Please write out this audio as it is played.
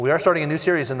We are starting a new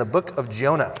series in the book of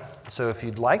Jonah. So if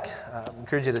you'd like, I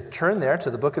encourage you to turn there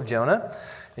to the book of Jonah.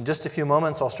 In just a few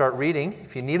moments, I'll start reading.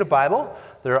 If you need a Bible,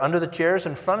 they're under the chairs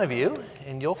in front of you,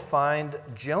 and you'll find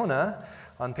Jonah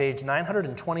on page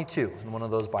 922 in one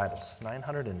of those Bibles.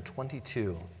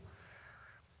 922.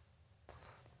 A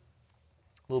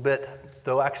little bit,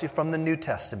 though, actually from the New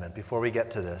Testament before we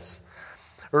get to this.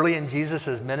 Early in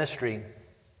Jesus' ministry,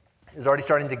 he's already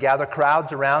starting to gather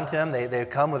crowds around him.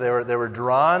 They were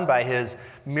drawn by his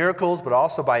miracles, but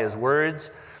also by his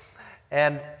words.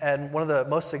 And one of the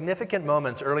most significant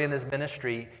moments early in his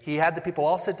ministry, he had the people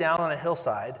all sit down on a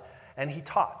hillside, and he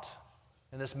taught.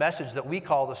 In this message that we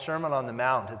call the Sermon on the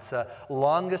Mount, it's the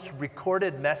longest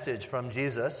recorded message from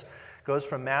Jesus. It goes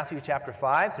from Matthew chapter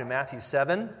 5 through Matthew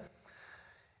 7.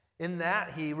 In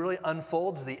that, he really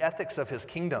unfolds the ethics of his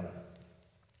kingdom,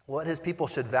 what his people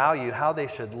should value, how they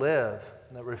should live,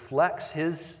 that reflects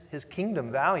his kingdom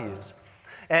values.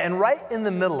 And right in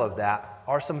the middle of that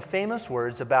are some famous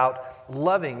words about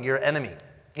loving your enemy.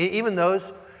 Even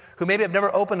those who maybe have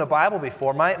never opened a Bible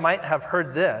before might have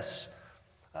heard this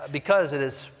because it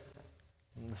is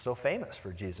so famous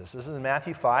for Jesus. This is in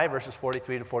Matthew 5, verses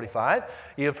 43 to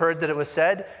 45. You have heard that it was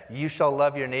said, "You shall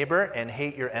love your neighbor and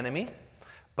hate your enemy.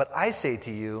 But I say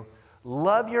to you,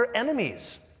 love your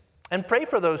enemies and pray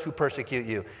for those who persecute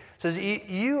you." It says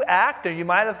you act, or you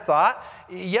might have thought,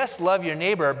 yes, love your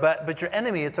neighbor, but your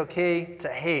enemy, it's okay to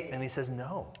hate. And he says,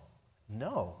 no,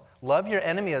 love your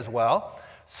enemy as well,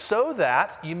 so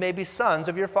that you may be sons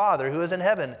of your Father who is in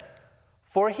heaven.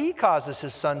 For he causes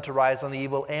his sun to rise on the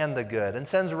evil and the good, and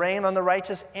sends rain on the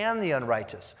righteous and the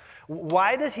unrighteous.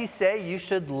 Why does he say you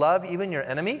should love even your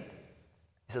enemy? He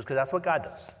says, because that's what God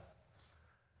does.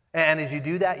 And as you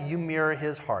do that, you mirror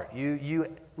his heart.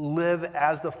 You live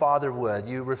as the Father would.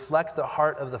 You reflect the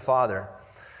heart of the Father.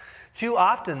 Too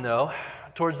often, though,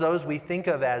 towards those we think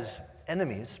of as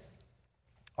enemies,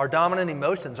 our dominant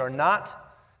emotions are not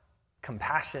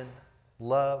compassion,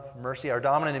 love, mercy. Our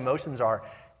dominant emotions are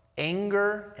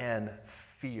anger and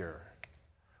fear.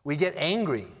 We get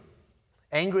angry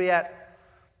at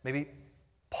maybe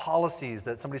policies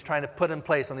that somebody's trying to put in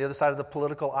place on the other side of the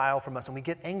political aisle from us, and we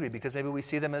get angry because maybe we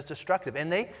see them as destructive, and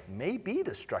they may be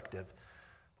destructive.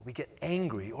 But we get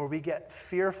angry or we get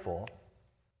fearful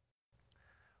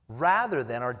rather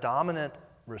than our dominant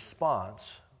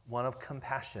response, one of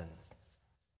compassion.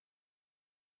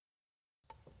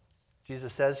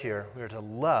 Jesus says here we are to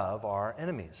love our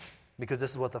enemies because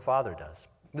this is what the Father does.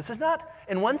 This is not,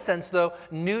 in one sense, though,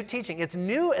 new teaching. It's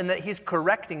new in that he's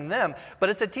correcting them, but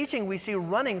it's a teaching we see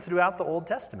running throughout the Old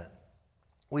Testament.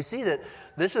 We see that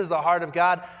this is the heart of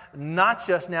God, not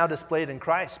just now displayed in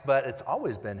Christ, but it's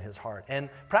always been his heart. And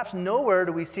perhaps nowhere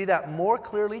do we see that more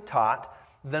clearly taught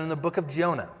than in the book of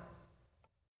Jonah.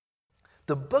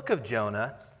 The book of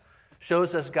Jonah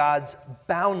shows us God's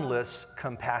boundless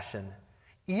compassion,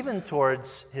 even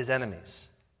towards his enemies.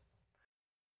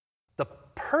 The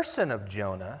person of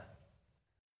Jonah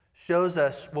shows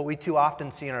us what we too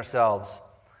often see in ourselves,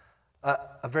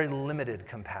 a very limited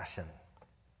compassion,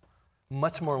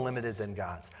 much more limited than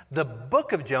God's. The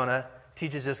book of Jonah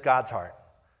teaches us God's heart.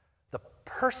 The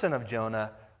person of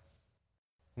Jonah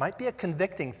might be a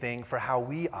convicting thing for how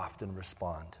we often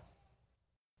respond.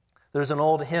 There's an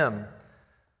old hymn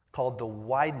called The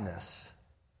Wideness.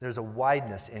 There's a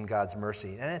wideness in God's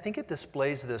mercy, and I think it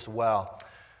displays this well.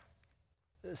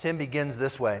 This hymn begins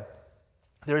this way.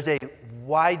 There's a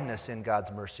wideness in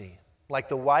God's mercy. Like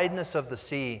the wideness of the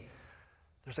sea,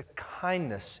 there's a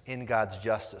kindness in God's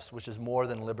justice, which is more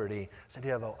than liberty. It's the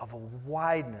idea of a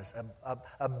wideness,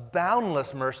 a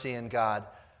boundless mercy in God.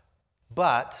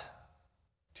 But,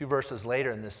 2 verses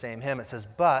later in this same hymn, it says,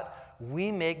 but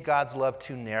we make God's love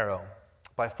too narrow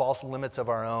by false limits of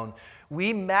our own.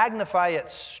 We magnify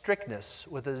its strictness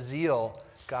with a zeal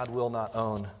God will not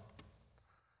own.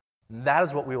 That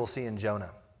is what we will see in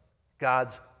Jonah,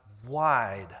 God's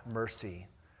wide mercy.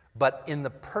 But in the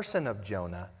person of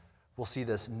Jonah, we'll see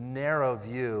this narrow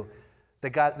view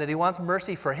that he wants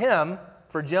mercy for him,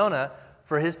 for Jonah,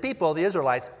 for his people, the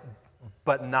Israelites,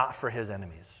 but not for his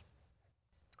enemies.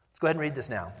 Let's go ahead and read this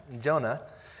now. In Jonah,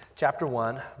 chapter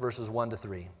 1, verses 1 to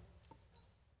 3.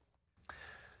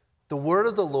 The word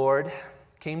of the Lord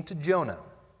came to Jonah,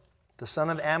 the son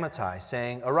of Amittai,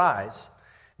 saying, "Arise,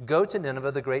 go to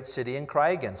Nineveh, the great city, and cry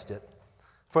against it,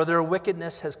 for their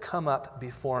wickedness has come up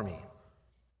before me."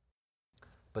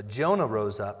 But Jonah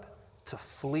rose up to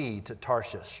flee to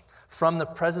Tarshish from the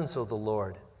presence of the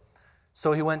Lord.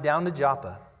 So he went down to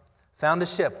Joppa, found a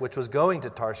ship which was going to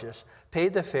Tarshish,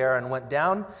 paid the fare, and went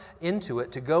down into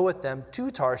it to go with them to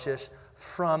Tarshish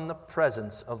from the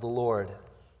presence of the Lord.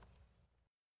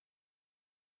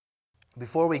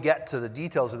 Before we get to the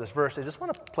details of this verse, I just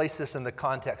want to place this in the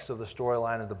context of the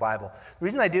storyline of the Bible. The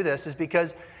reason I do this is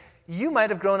because you might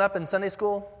have grown up in Sunday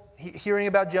school hearing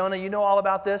about Jonah. You know all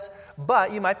about this,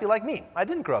 but you might be like me. I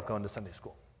didn't grow up going to Sunday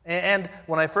school. And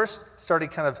when I first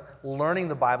started kind of learning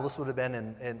the Bible, this would have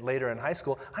been later in high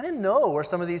school, I didn't know where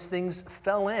some of these things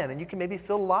fell in, and you can maybe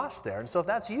feel lost there. And so if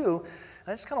that's you,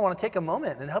 I just kind of want to take a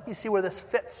moment and help you see where this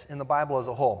fits in the Bible as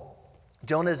a whole.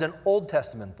 Jonah is an Old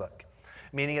Testament book,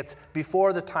 meaning it's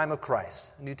before the time of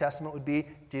Christ. The New Testament would be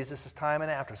Jesus' time and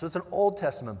after. So it's an Old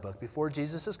Testament book before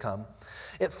Jesus has come.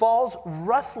 It falls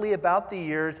roughly about the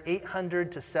years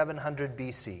 800 to 700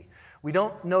 BC. We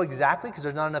don't know exactly because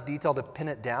there's not enough detail to pin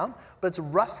it down, but it's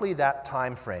roughly that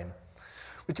time frame,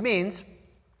 which means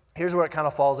here's where it kind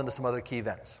of falls into some other key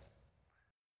events.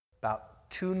 About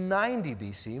 290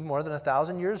 BC, more than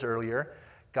 1,000 years earlier,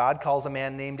 God calls a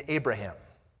man named Abraham.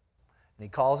 And he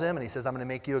calls him and he says, I'm going to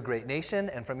make you a great nation,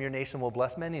 and from your nation will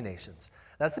bless many nations.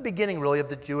 That's the beginning, really, of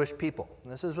the Jewish people.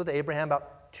 And this is with Abraham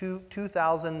about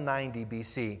 2090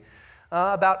 BC.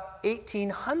 About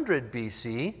 1800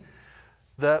 BC,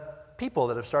 the people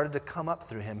that have started to come up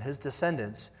through him, his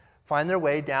descendants, find their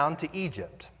way down to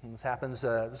Egypt. And this happens,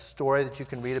 a story that you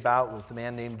can read about with a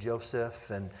man named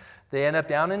Joseph. And they end up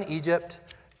down in Egypt,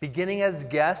 beginning as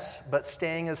guests, but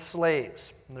staying as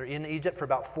slaves. And they're in Egypt for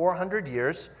about 400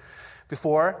 years.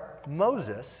 Before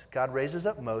Moses, God raises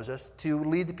up Moses to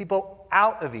lead the people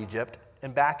out of Egypt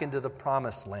and back into the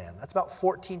promised land. That's about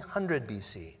 1400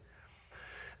 BC.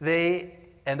 They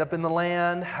end up in the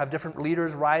land, have different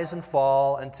leaders rise and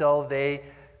fall until they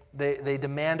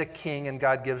demand a king, and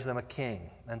God gives them a king.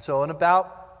 And so in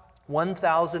about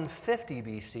 1050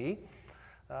 BC,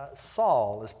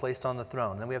 Saul is placed on the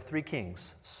throne. Then we have three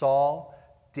kings, Saul,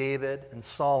 David, and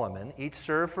Solomon. Each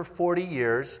serve for 40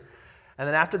 years. And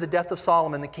then after the death of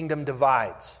Solomon, the kingdom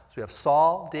divides. So we have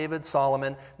Saul, David,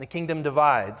 Solomon, and the kingdom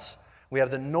divides. We have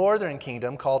the northern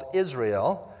kingdom called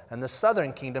Israel and the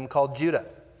southern kingdom called Judah.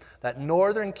 That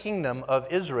northern kingdom of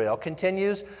Israel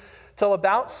continues till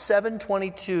about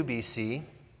 722 BC,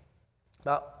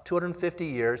 about 250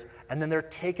 years, and then they're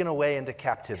taken away into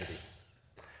captivity.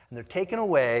 And they're taken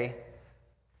away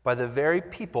by the very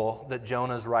people that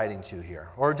Jonah is writing to here,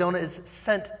 or Jonah is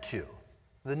sent to,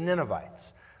 the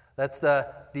Ninevites. That's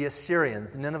the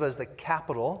Assyrians. Nineveh is the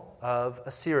capital of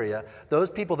Assyria.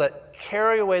 Those people that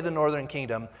carry away the northern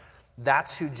kingdom,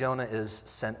 that's who Jonah is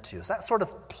sent to. So that sort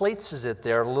of places it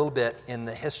there a little bit in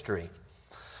the history.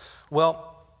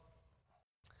 Well,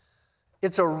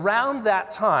 it's around that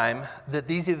time that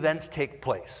these events take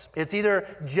place. It's either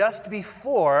just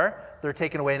before they're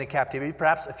taken away into captivity,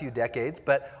 perhaps a few decades,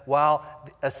 but while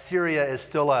Assyria is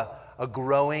still a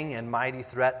growing and mighty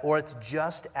threat, or it's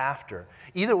just after.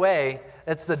 Either way,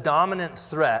 it's the dominant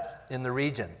threat in the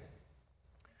region.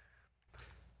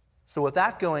 So with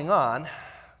that going on,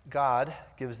 God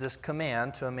gives this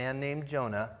command to a man named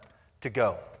Jonah to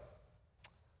go.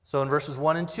 So in verses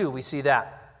 1 and 2, we see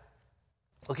that.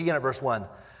 Look again at verse 1.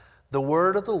 The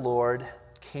word of the Lord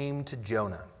came to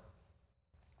Jonah.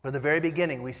 From the very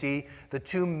beginning, we see the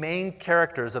two main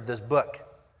characters of this book,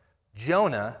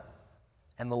 Jonah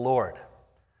and the Lord.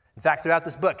 In fact, throughout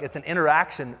this book, it's an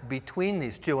interaction between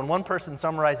these two. And one person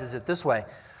summarizes it this way: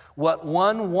 what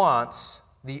one wants,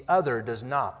 the other does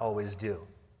not always do.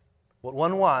 What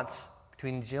one wants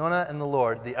between Jonah and the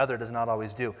Lord, the other does not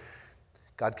always do.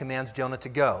 God commands Jonah to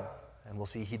go, and we'll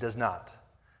see he does not.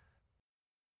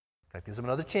 God gives him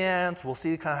another chance. We'll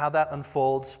see kind of how that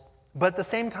unfolds. But at the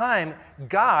same time,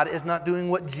 God is not doing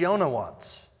what Jonah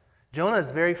wants. Jonah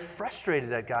is very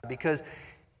frustrated at God because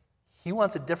he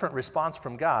wants a different response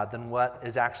from God than what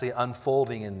is actually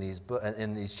unfolding in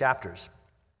these chapters.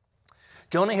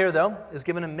 Jonah here, though, is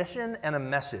given a mission and a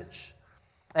message.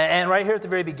 And right here at the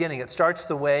very beginning, it starts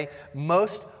the way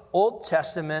most Old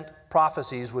Testament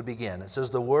prophecies would begin. It says,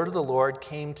 the word of the Lord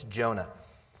came to Jonah.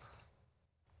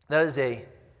 That is a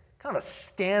kind of a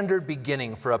standard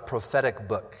beginning for a prophetic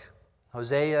book.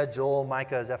 Hosea, Joel,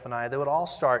 Micah, Zephaniah, they would all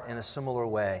start in a similar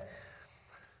way.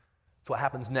 It's what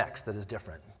happens next that is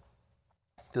different.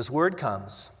 This word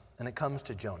comes, and it comes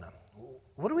to Jonah.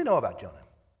 What do we know about Jonah?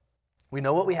 We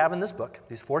know what we have in this book,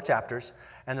 these 4 chapters,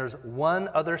 and there's one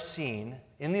other scene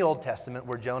in the Old Testament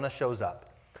where Jonah shows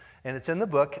up. And it's in the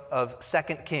book of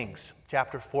 2 Kings,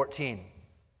 chapter 14.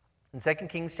 In 2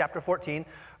 Kings, chapter 14,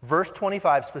 verse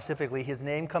 25 specifically, his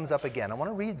name comes up again. I want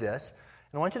to read this,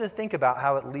 and I want you to think about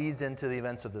how it leads into the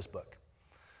events of this book.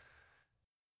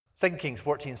 2 Kings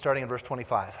 14, starting in verse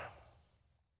 25.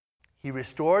 He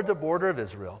restored the border of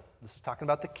Israel This is talking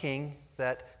about the king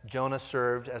that Jonah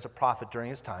served as a prophet during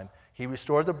his time. He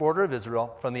restored the border of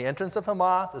Israel from the entrance of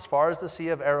Hamath as far as the Sea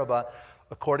of Arabah,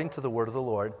 according to the word of the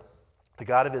Lord, the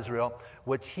God of Israel,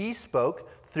 which he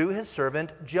spoke through his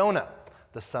servant Jonah,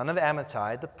 the son of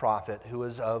Amittai, the prophet, who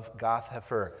was of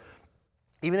Gath-hepher.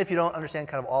 Even if you don't understand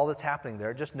kind of all that's happening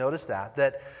there, just notice that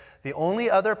the only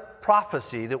other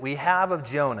prophecy that we have of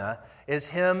Jonah is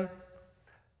him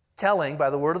telling by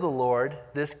the word of the Lord,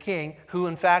 this king, who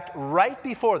in fact right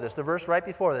before this, the verse right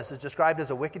before this is described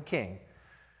as a wicked king.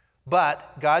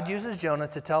 But God uses Jonah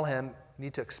to tell him, you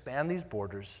need to expand these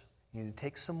borders, you need to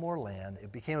take some more land.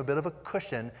 It became a bit of a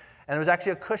cushion, and it was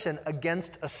actually a cushion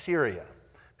against Assyria.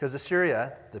 Because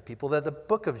Assyria, the people that the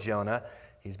book of Jonah,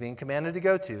 he's being commanded to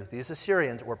go to, these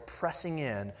Assyrians were pressing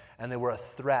in, and they were a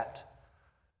threat.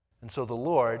 And so the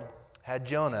Lord had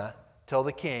Jonah tell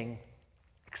the king,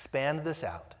 expand this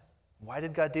out. Why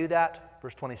did God do that?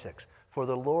 Verse 26, for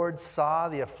the Lord saw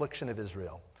the affliction of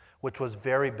Israel, which was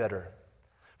very bitter.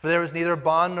 For there was neither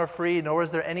bond nor free, nor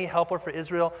was there any helper for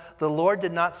Israel. The Lord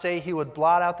did not say he would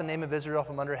blot out the name of Israel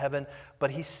from under heaven, but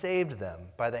he saved them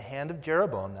by the hand of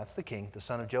Jeroboam, that's the king, the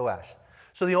son of Joash.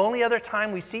 So the only other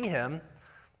time we see him,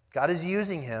 God is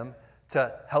using him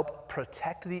to help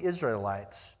protect the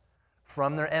Israelites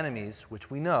from their enemies, which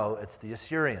we know it's the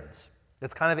Assyrians.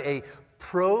 It's kind of a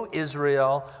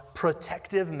pro-Israel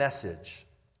protective message.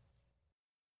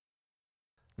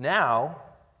 Now,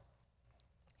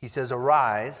 he says,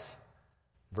 arise,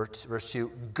 verse 2,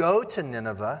 go to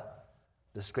Nineveh,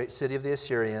 this great city of the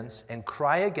Assyrians, and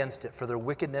cry against it, for their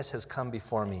wickedness has come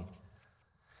before me.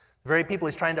 The very people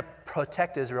he's trying to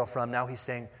protect Israel from, now he's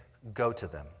saying, go to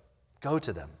them. Go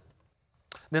to them.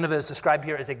 Nineveh is described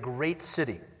here as a great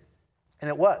city. And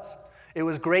it was. It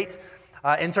was great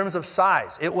in terms of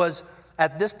size. It was,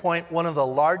 at this point, one of the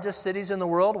largest cities in the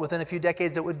world. Within a few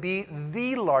decades, it would be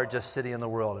the largest city in the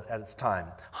world at its time.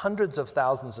 Hundreds of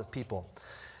thousands of people.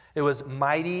 It was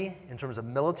mighty in terms of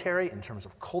military, in terms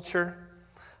of culture.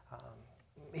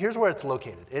 Here's where it's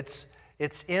located.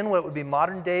 It's in what would be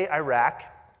modern-day Iraq,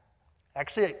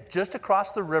 actually just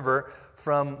across the river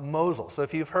from Mosul. So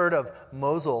if you've heard of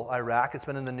Mosul, Iraq, it's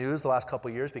been in the news the last couple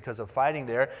of years because of fighting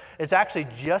there. It's actually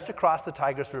just across the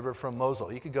Tigris River from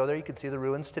Mosul. You could go there, you could see the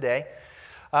ruins today.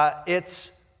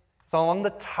 It's along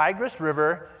the Tigris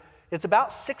River. It's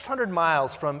about 600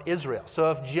 miles from Israel. So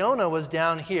if Jonah was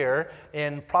down here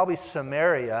in probably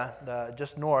Samaria,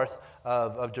 just north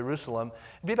of Jerusalem,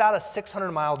 it'd be about a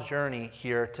 600-mile journey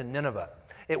here to Nineveh.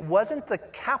 It wasn't the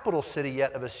capital city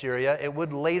yet of Assyria. It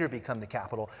would later become the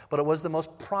capital, but it was the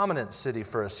most prominent city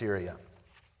for Assyria.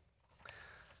 It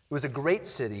was a great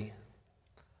city,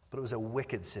 but it was a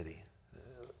wicked city.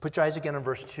 Put your eyes again on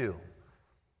verse 2. It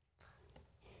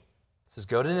says,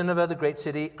 go to Nineveh, the great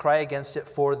city, cry against it,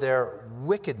 for their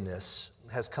wickedness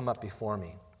has come up before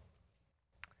me.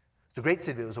 It's a great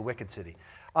city, but it was a wicked city.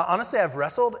 Honestly, I've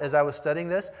wrestled as I was studying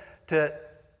this to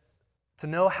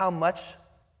know how much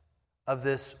of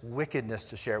this wickedness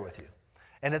to share with you.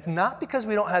 And it's not because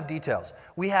we don't have details.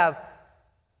 We have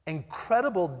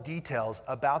incredible details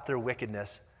about their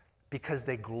wickedness because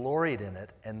they gloried in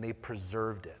it and they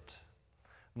preserved it.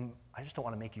 I just don't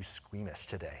want to make you squeamish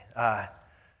today.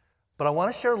 But I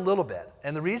want to share a little bit.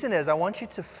 And the reason is I want you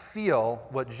to feel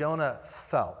what Jonah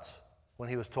felt when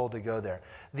he was told to go there.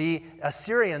 The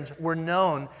Assyrians were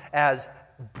known as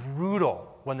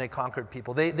brutal when they conquered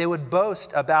people. They would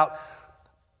boast about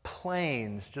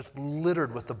plains just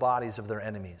littered with the bodies of their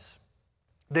enemies.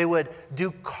 They would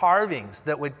do carvings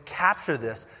that would capture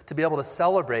this to be able to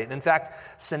celebrate. In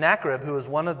fact, Sennacherib, who was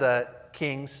one of the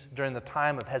kings during the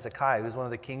time of Hezekiah, who was one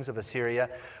of the kings of Assyria,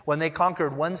 when they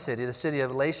conquered one city, the city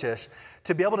of Lachish,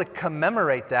 to be able to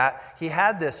commemorate that, he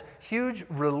had this huge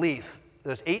relief that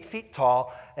was 8 feet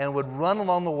tall and would run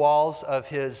along the walls of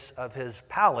his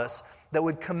palace that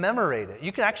would commemorate it.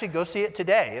 You can actually go see it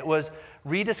today. It was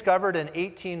rediscovered in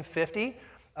 1850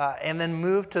 and then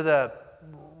moved to the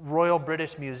Royal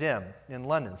British Museum in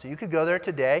London. So you could go there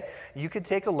today. You could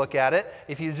take a look at it.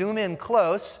 If you zoom in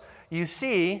close, you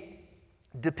see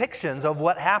depictions of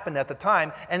what happened at the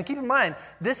time. And keep in mind,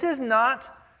 this is not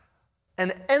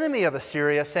an enemy of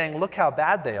Assyria saying, look how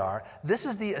bad they are. This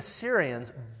is the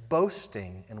Assyrians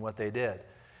boasting in what they did.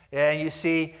 And you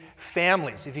see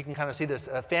families, if you can kind of see this,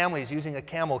 families using a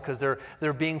camel because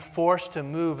they're being forced to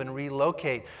move and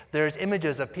relocate. There's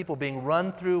images of people being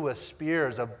run through with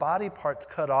spears, of body parts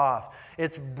cut off.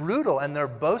 It's brutal, and they're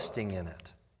boasting in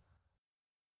it.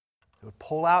 They would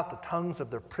pull out the tongues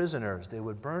of their prisoners. They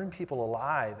would burn people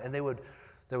alive, and they would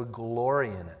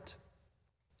glory in it.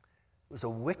 It was a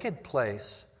wicked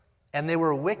place, and they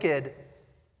were wicked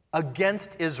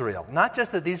against Israel. Not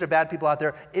just that these are bad people out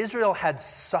there, Israel had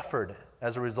suffered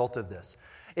as a result of this.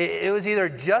 It was either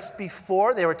just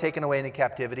before they were taken away into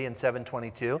captivity in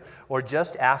 722 or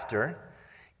just after.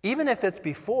 Even if it's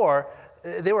before,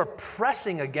 they were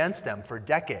pressing against them for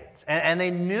decades. And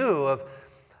they knew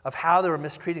of how they were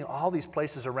mistreating all these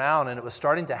places around, and it was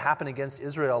starting to happen against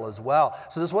Israel as well.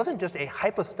 So this wasn't just a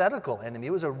hypothetical enemy,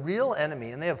 it was a real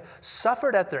enemy, and they have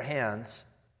suffered at their hands.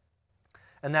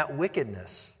 And that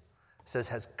wickedness, it says,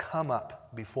 has come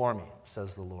up before me,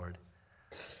 says the Lord.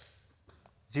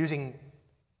 It's using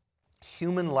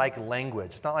human-like language.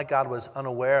 It's not like God was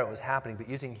unaware it was happening, but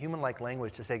using human-like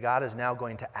language to say God is now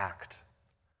going to act.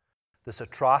 This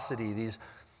atrocity,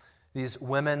 these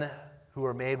women who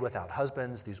are made without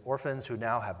husbands, these orphans who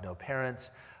now have no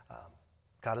parents,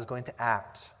 God is going to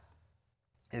act.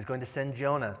 He's going to send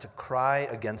Jonah to cry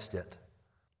against it.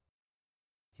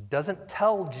 He doesn't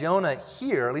tell Jonah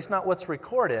here, at least not what's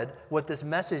recorded, what this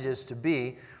message is to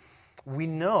be. We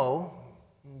know,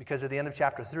 because at the end of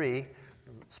chapter 3,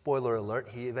 spoiler alert,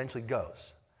 he eventually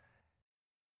goes.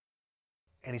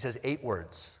 And he says 8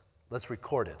 words. Let's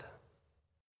record it.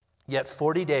 Yet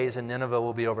 40 days and Nineveh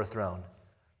will be overthrown.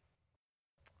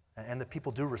 And the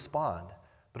people do respond,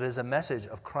 but it is a message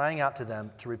of crying out to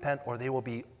them to repent or they will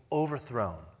be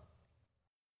overthrown.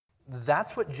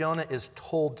 That's what Jonah is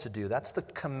told to do. That's the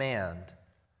command.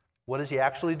 What does he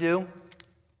actually do?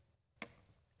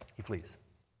 He flees.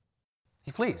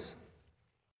 He flees.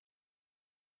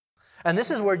 And this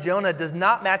is where Jonah does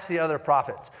not match the other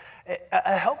prophets.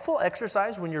 A helpful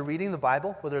exercise when you're reading the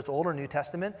Bible, whether it's Old or New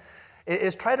Testament,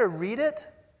 is try to read it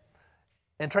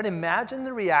and try to imagine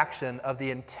the reaction of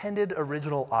the intended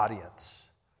original audience.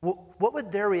 What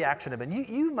would their reaction have been?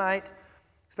 You might,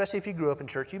 especially if you grew up in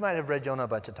church, you might have read Jonah a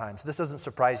bunch of times. This doesn't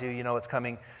surprise you, you know it's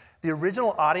coming. The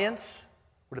original audience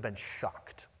would have been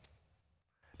shocked.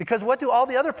 Because what do all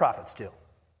the other prophets do?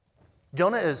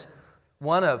 Jonah is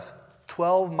one of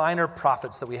 12 minor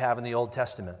prophets that we have in the Old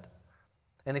Testament.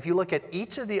 And if you look at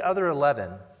each of the other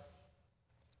 11,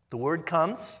 the word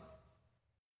comes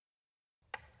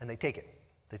and they take it.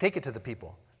 They take it to the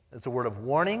people. It's a word of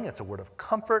warning. It's a word of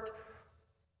comfort.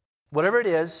 Whatever it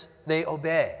is, they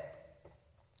obey.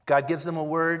 God gives them a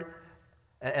word,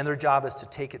 and their job is to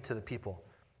take it to the people.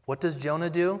 What does Jonah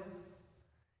do?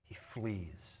 He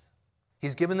flees.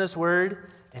 He's given this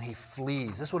word, and he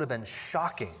flees. This would have been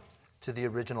shocking to the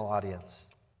original audience.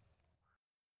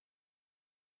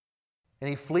 And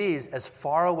he flees as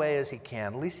far away as he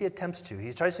can. At least he attempts to.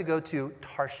 He tries to go to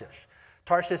Tarshish.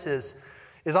 Tarshish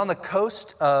is on the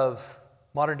coast of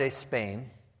modern-day Spain.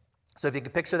 So if you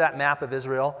can picture that map of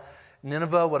Israel,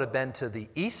 Nineveh would have been to the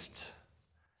east,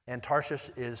 and Tarshish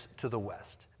is to the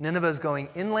west. Nineveh is going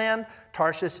inland,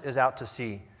 Tarshish is out to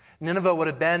sea. Nineveh would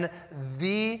have been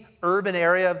the urban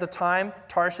area of the time.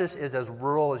 Tarshish is as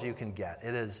rural as you can get.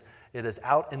 It is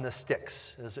out in the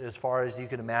sticks, as far as you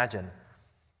can imagine.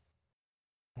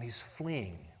 And he's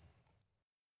fleeing.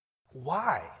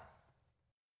 Why?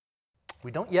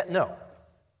 We don't yet know.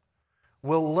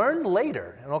 We'll learn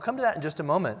later, and I'll come to that in just a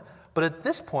moment. But at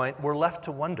this point, we're left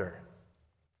to wonder,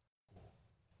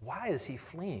 why is he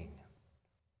fleeing?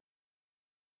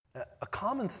 A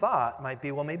common thought might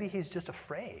be, well, maybe he's just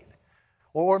afraid.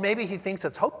 Or maybe he thinks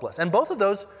it's hopeless. And both of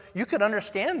those, you could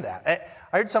understand that.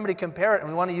 I heard somebody compare it, and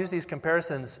we want to use these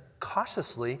comparisons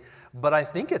cautiously, but I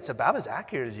think it's about as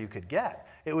accurate as you could get.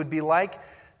 It would be like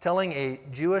telling a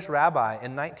Jewish rabbi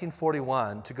in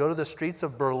 1941 to go to the streets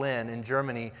of Berlin in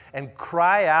Germany and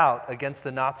cry out against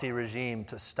the Nazi regime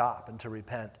to stop and to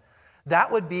repent.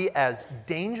 That would be as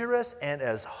dangerous and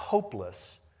as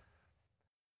hopeless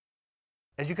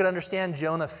as you could understand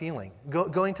Jonah feeling.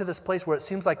 Going to this place where it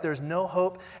seems like there's no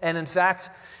hope, and in fact,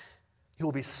 he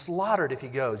will be slaughtered if he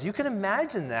goes. You can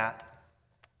imagine that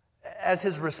as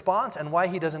his response and why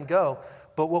he doesn't go,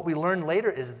 but what we learn later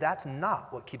is that's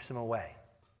not what keeps him away.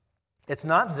 It's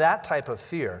not that type of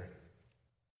fear.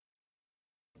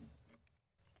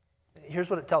 Here's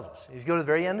what it tells us. You go to the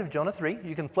very end of Jonah 3.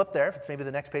 You can flip there if it's maybe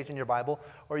the next page in your Bible,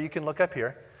 or you can look up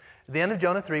here. At the end of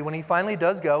Jonah 3, when he finally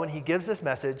does go and he gives this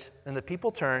message and the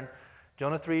people turn,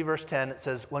 Jonah 3 verse 10, it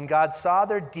says, when God saw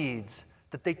their deeds,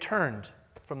 that they turned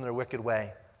from their wicked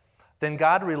way, then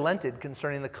God relented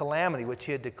concerning the calamity which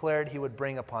he had declared he would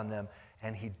bring upon them,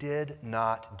 and he did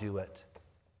not do it.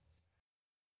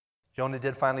 Jonah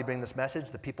did finally bring this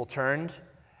message. The people turned,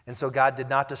 and so God did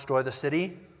not destroy the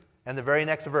city. And the very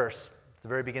next verse, it's the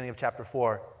very beginning of chapter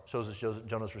 4, shows us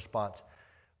Jonah's response.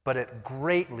 But it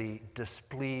greatly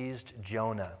displeased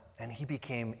Jonah, and he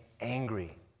became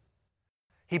angry.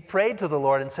 He prayed to the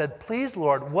Lord and said, please,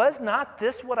 Lord, was not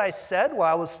this what I said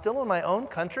while I was still in my own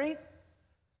country?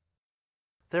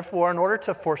 Therefore, in order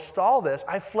to forestall this,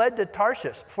 I fled to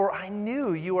Tarshish, for I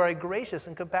knew you are a gracious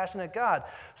and compassionate God,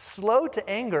 slow to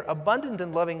anger, abundant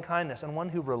in loving kindness, and one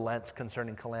who relents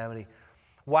concerning calamity.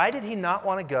 Why did he not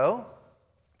want to go?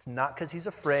 It's not because he's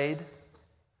afraid,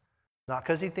 not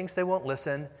because he thinks they won't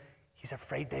listen. He's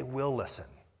afraid they will listen.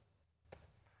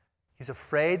 He's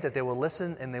afraid that they will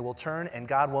listen and they will turn and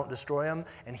God won't destroy them,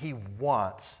 and he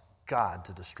wants God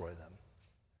to destroy them.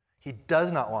 He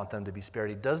does not want them to be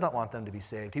spared. He does not want them to be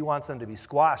saved. He wants them to be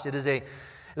squashed. It is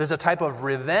a type of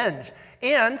revenge.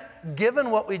 And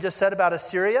given what we just said about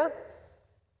Assyria,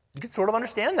 you can sort of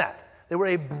understand that. They were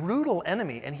a brutal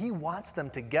enemy, and he wants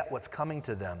them to get what's coming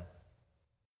to them.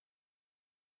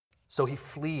 So he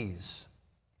flees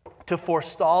to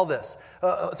forestall this,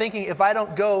 thinking if I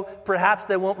don't go, perhaps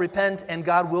they won't repent and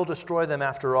God will destroy them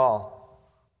after all.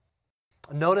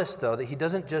 Notice, though, that he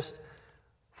doesn't just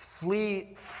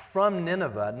flee from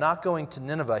Nineveh, not going to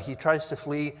Nineveh. He tries to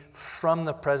flee from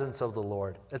the presence of the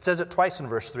Lord. It says it twice in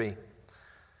verse 3.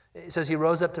 It says he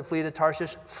rose up to flee to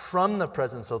Tarshish from the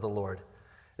presence of the Lord.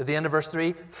 At the end of verse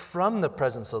 3, from the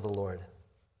presence of the Lord.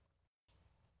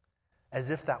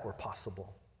 As if that were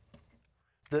possible.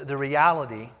 The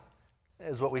reality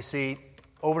is what we see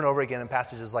over and over again in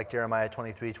passages like Jeremiah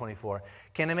 23:24.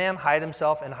 Can a man hide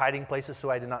himself in hiding places so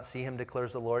I do not see him,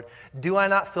 declares the Lord? Do I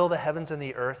not fill the heavens and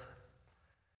the earth?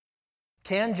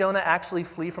 Can Jonah actually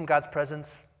flee from God's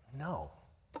presence? No.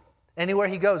 Anywhere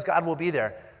he goes, God will be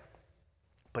there.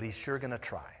 But he's sure going to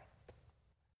try.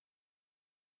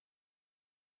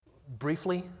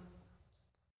 Briefly,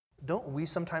 don't we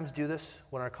sometimes do this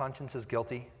when our conscience is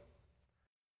guilty?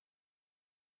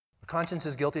 Our conscience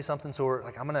is guilty of something, so we're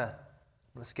like, I'm going to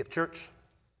skip church.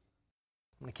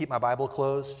 I'm going to keep my Bible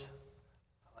closed.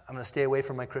 I'm going to stay away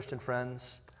from my Christian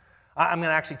friends. I'm going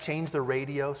to actually change the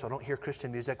radio so I don't hear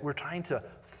Christian music. We're trying to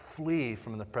flee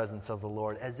from the presence of the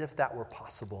Lord as if that were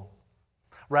possible,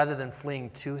 rather than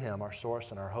fleeing to him, our source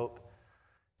and our hope.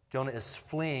 Jonah is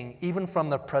fleeing even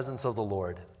from the presence of the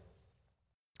Lord.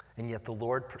 And yet the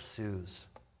Lord pursues.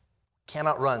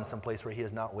 Cannot run someplace where he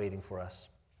is not waiting for us.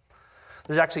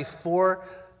 There's actually 4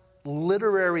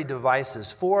 literary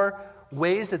devices, 4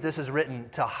 ways that this is written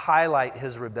to highlight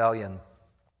his rebellion.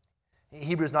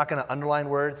 Hebrew is not going to underline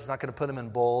words. It's not going to put them in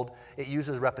bold. It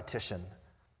uses repetition.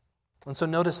 And so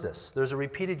notice this. There's a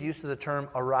repeated use of the term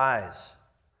arise.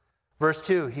 Verse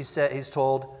 2, he's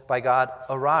told by God,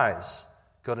 arise,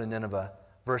 go to Nineveh.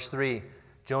 Verse 3,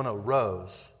 Jonah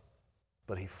rose,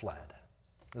 but he fled.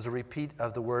 There's a repeat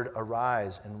of the word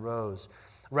arise and rose.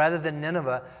 Rather than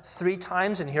Nineveh, 3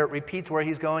 times in here it repeats where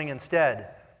he's going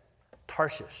instead.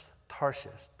 Tarshish,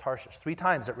 Tarshish, Tarshish. 3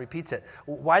 times it repeats it.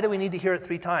 Why do we need to hear it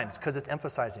 3 times? Because it's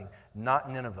emphasizing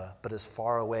not Nineveh, but as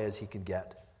far away as he could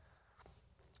get.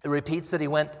 It repeats that he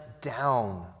went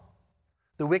down.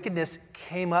 The wickedness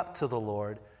came up to the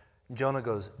Lord. Jonah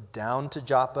goes down to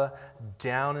Joppa,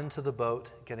 down into the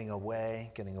boat, getting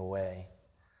away, getting away.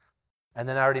 And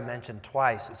then I already mentioned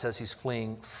twice, it says he's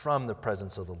fleeing from the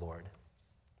presence of the Lord.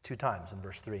 2 times in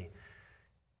verse 3.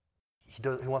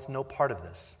 He wants no part of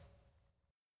this.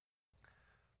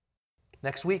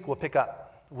 Next week, we'll pick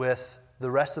up with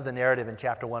the rest of the narrative in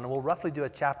chapter 1, and we'll roughly do a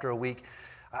chapter a week.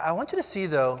 I want you to see,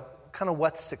 though, kind of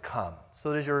what's to come.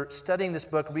 So as you're studying this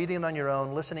book, reading it on your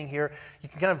own, listening here, you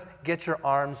can kind of get your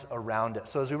arms around it.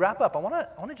 So as we wrap up, I want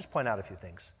to just point out a few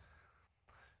things.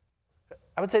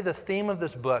 I would say the theme of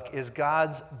this book is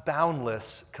God's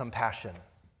boundless compassion.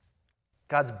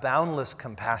 God's boundless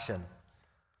compassion.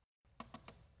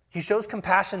 He shows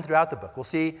compassion throughout the book. We'll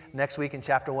see next week in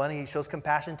chapter 1, he shows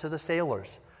compassion to the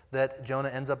sailors that Jonah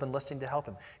ends up enlisting to help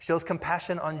him. He shows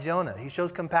compassion on Jonah. He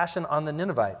shows compassion on the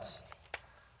Ninevites.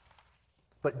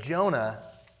 But Jonah,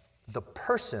 the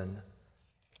person,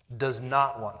 does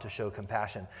not want to show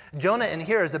compassion. Jonah in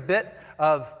here is a bit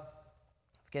of,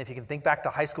 again, if you can think back to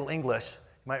high school English,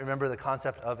 you might remember the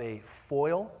concept of a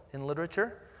foil in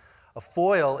literature. A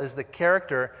foil is the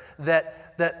character that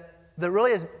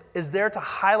really is there to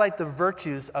highlight the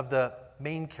virtues of the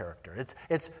main character.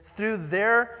 It's through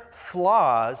their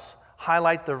flaws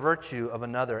highlight the virtue of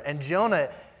another. And Jonah,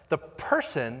 the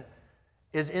person,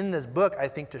 is in this book, I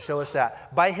think, to show us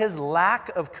that. By his lack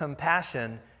of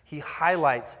compassion, he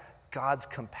highlights God's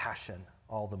compassion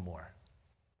all the more.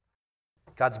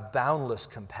 God's boundless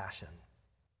compassion.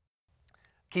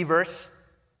 Key verse,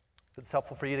 if it's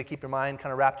helpful for you to keep your mind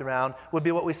kind of wrapped around, would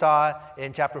be what we saw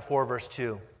in chapter 4, verse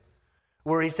 2,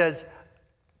 where he says,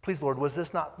 please, Lord, was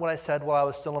this not what I said while I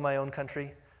was still in my own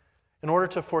country? In order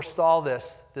to forestall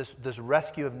this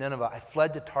rescue of Nineveh, I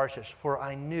fled to Tarshish, for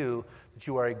I knew that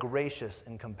you are a gracious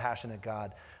and compassionate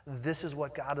God. This is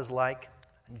what God is like,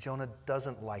 and Jonah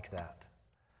doesn't like that.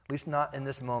 least not in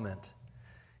this moment.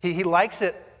 He likes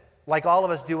it like all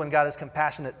of us do when God is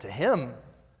compassionate to him,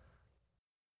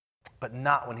 but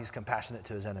not when he's compassionate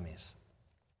to his enemies.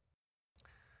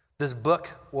 This book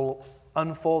will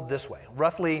unfold this way.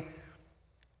 Roughly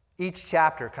each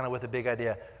chapter kind of with a big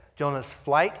idea. Jonah's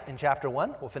flight in chapter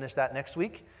 1, we'll finish that next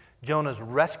week. Jonah's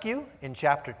rescue in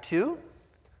chapter 2.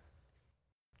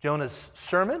 Jonah's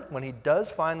sermon when he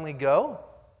does finally go.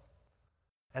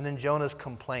 And then Jonah's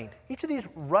complaint. Each of these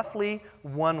roughly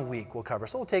 1 week we'll cover.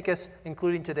 So it'll take us,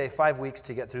 including today, 5 weeks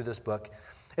to get through this book.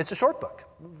 It's a short book,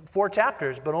 4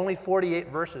 chapters, but only 48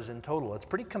 verses in total. It's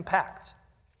pretty compact.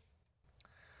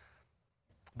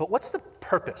 But what's the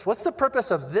purpose? What's the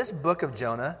purpose of this book of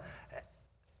Jonah?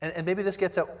 And maybe this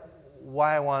gets at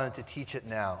why I wanted to teach it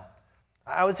now.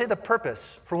 I would say the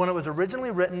purpose for when it was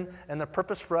originally written and the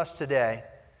purpose for us today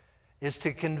is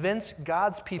to convince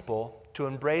God's people to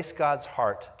embrace God's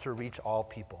heart to reach all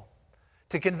people.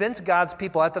 To convince God's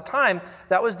people. At the time,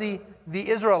 that was the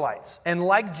Israelites. And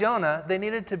like Jonah, they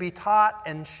needed to be taught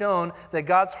and shown that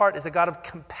God's heart is a God of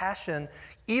compassion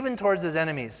even towards his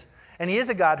enemies. And he is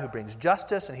a God who brings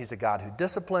justice, and he's a God who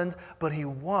disciplines, but he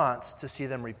wants to see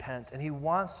them repent, and he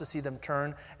wants to see them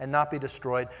turn and not be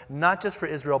destroyed, not just for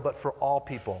Israel, but for all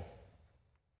people.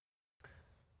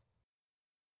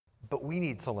 But we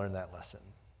need to learn that lesson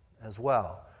as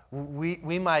well.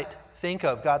 We might think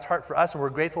of God's heart for us, and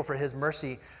we're grateful for his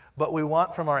mercy, but we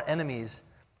want from our enemies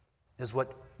is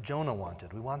what Jonah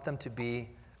wanted. We want them to be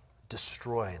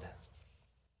destroyed.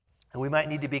 And we might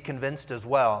need to be convinced as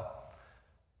well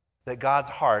that God's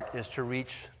heart is to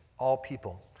reach all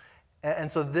people.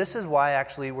 And so this is why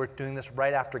actually we're doing this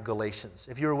right after Galatians.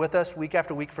 If you were with us week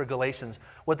after week for Galatians,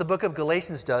 what the book of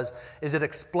Galatians does is it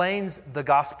explains the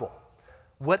gospel.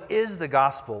 What is the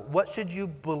gospel? What should you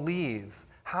believe?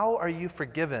 How are you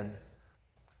forgiven?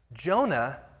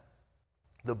 Jonah,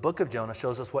 the book of Jonah,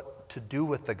 shows us what to do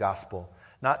with the gospel.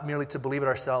 Not merely to believe it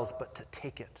ourselves, but to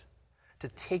take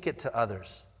it to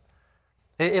others.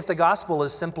 If the gospel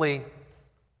is simply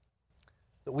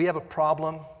that we have a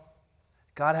problem,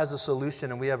 God has a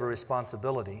solution, and we have a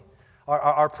responsibility.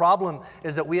 Our problem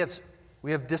is that we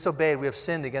have disobeyed, we have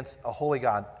sinned against a holy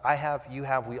God. I have, you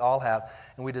have, we all have,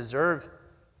 and we deserve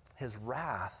his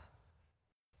wrath.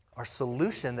 Our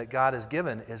solution that God has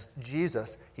given is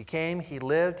Jesus. He came, he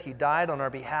lived, he died on our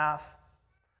behalf,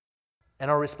 and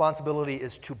our responsibility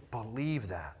is to believe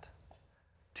that,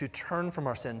 to turn from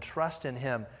our sin, trust in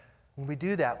him. When we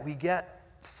do that, we get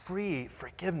free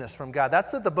forgiveness from God.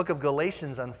 That's what the book of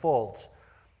Galatians unfolds.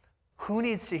 Who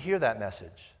needs to hear that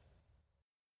message?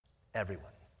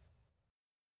 Everyone.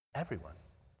 Everyone.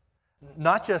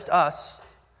 Not just us,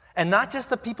 and not just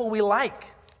the people we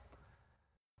like,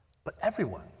 but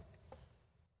everyone.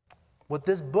 What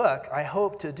this book, I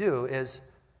hope to do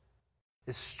is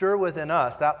stir within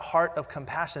us that heart of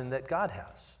compassion that God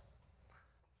has.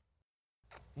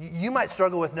 You might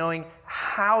struggle with knowing,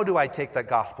 how do I take that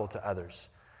gospel to others?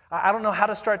 I don't know how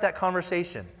to start that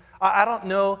conversation. I don't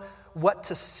know what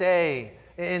to say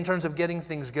in terms of getting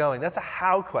things going. That's a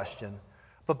how question.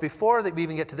 But before we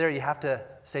even get to there, you have to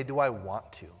say, do I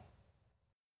want to?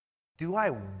 Do I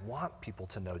want people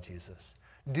to know Jesus?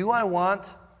 Do I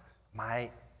want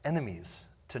my enemies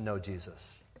to know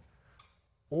Jesus?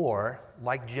 Or,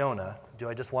 like Jonah, do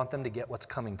I just want them to get what's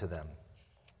coming to them?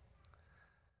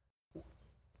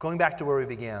 Going back to where we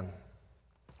began,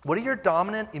 what are your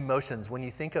dominant emotions when you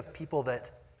think of people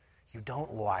that you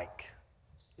don't like?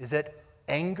 Is it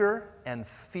anger and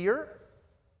fear?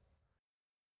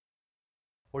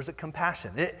 Or is it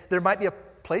compassion? There might be a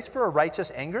place for a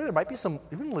righteous anger. There might be some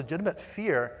even legitimate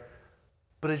fear.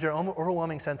 But is your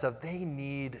overwhelming sense of they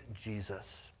need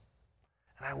Jesus?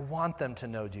 And I want them to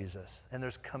know Jesus. And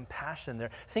there's compassion there.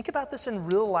 Think about this in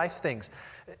real life things.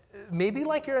 Maybe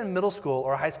like you're in middle school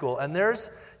or high school and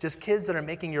there's just kids that are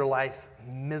making your life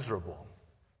miserable.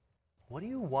 What do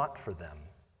you want for them?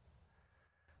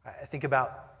 I think about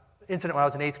an incident when I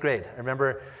was in 8th grade. I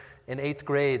remember in 8th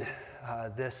grade,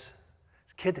 this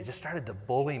kid that just started to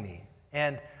bully me.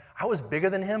 And I was bigger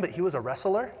than him, but he was a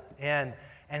wrestler. And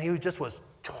he just was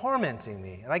tormenting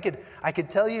me. And I could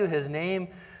tell you his name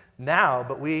now,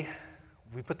 but we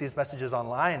put these messages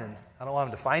online, and I don't want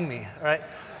him to find me, all right?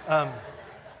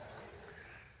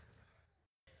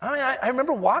 I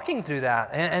remember walking through that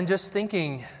and just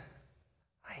thinking,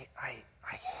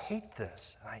 I hate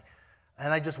this.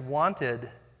 And I just wanted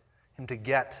him to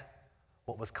get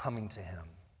what was coming to him.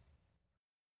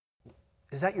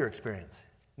 Is that your experience?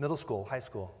 Middle school, high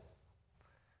school?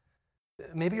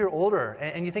 Maybe you're older,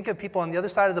 and you think of people on the other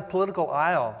side of the political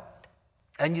aisle,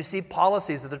 And you see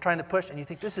policies that they're trying to push, and you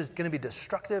think this is going to be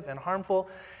destructive and harmful,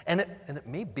 and it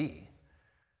may be.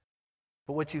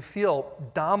 But what you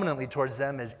feel dominantly towards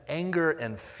them is anger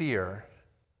and fear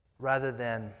rather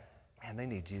than, man, they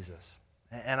need Jesus.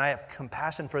 And I have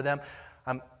compassion for them.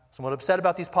 I'm somewhat upset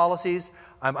about these policies.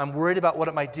 I'm worried about what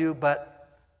it might do,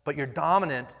 but your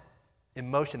dominant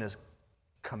emotion is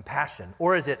compassion,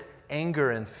 or is it anger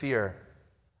and fear?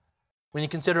 When you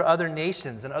consider other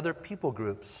nations and other people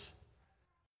groups,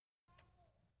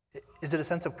 is it a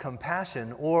sense of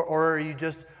compassion, or are you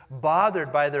just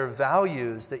bothered by their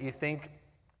values that you think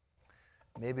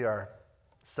maybe are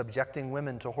subjecting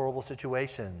women to horrible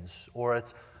situations, or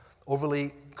it's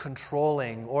overly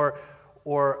controlling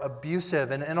or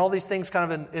abusive, and all these things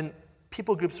kind of in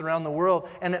people groups around the world?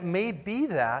 And it may be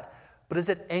that, but is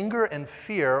it anger and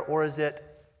fear, or is it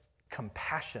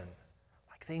compassion?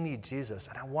 Like they need Jesus,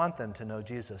 and I want them to know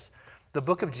Jesus. The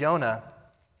book of Jonah,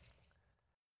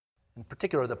 in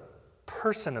particular the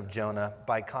person of Jonah,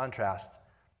 by contrast,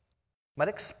 might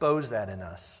expose that in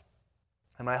us.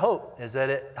 And my hope is that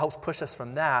it helps push us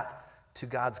from that to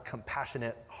God's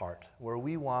compassionate heart, where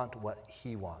we want what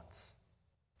he wants.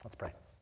 Let's pray.